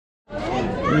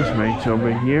These mates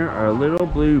over here are little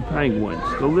blue penguins.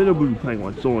 The little blue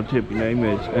penguins, the scientific name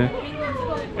is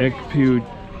Ecputula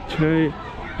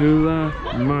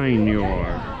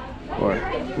minor. Or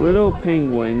little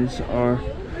penguins are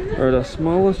the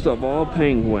smallest of all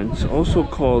penguins, also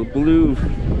called blue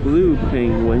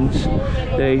penguins.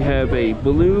 They have a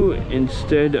blue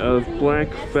instead of black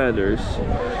feathers.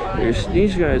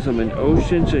 These guys live in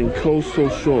oceans and coastal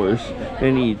shores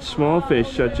and eat small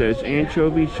fish such as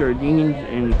anchovies, sardines,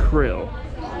 and krill.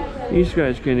 These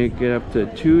guys can get up to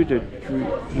 2 to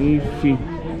 3 feet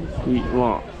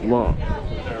long,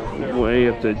 weigh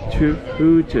up to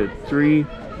 2 to 3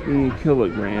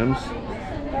 kilograms.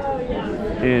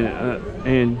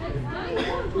 And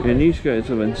these guys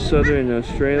live in southern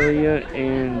Australia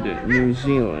and New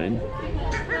Zealand.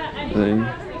 And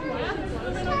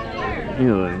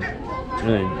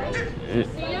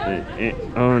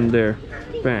on their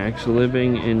backs,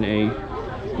 living in a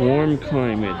warm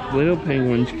climate. Little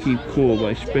penguins keep cool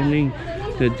by spending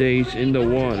the days in the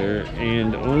water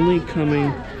and only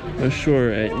coming ashore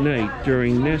at night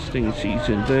during nesting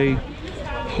season. They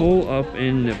hole up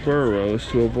in the burrows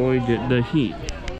to avoid the heat.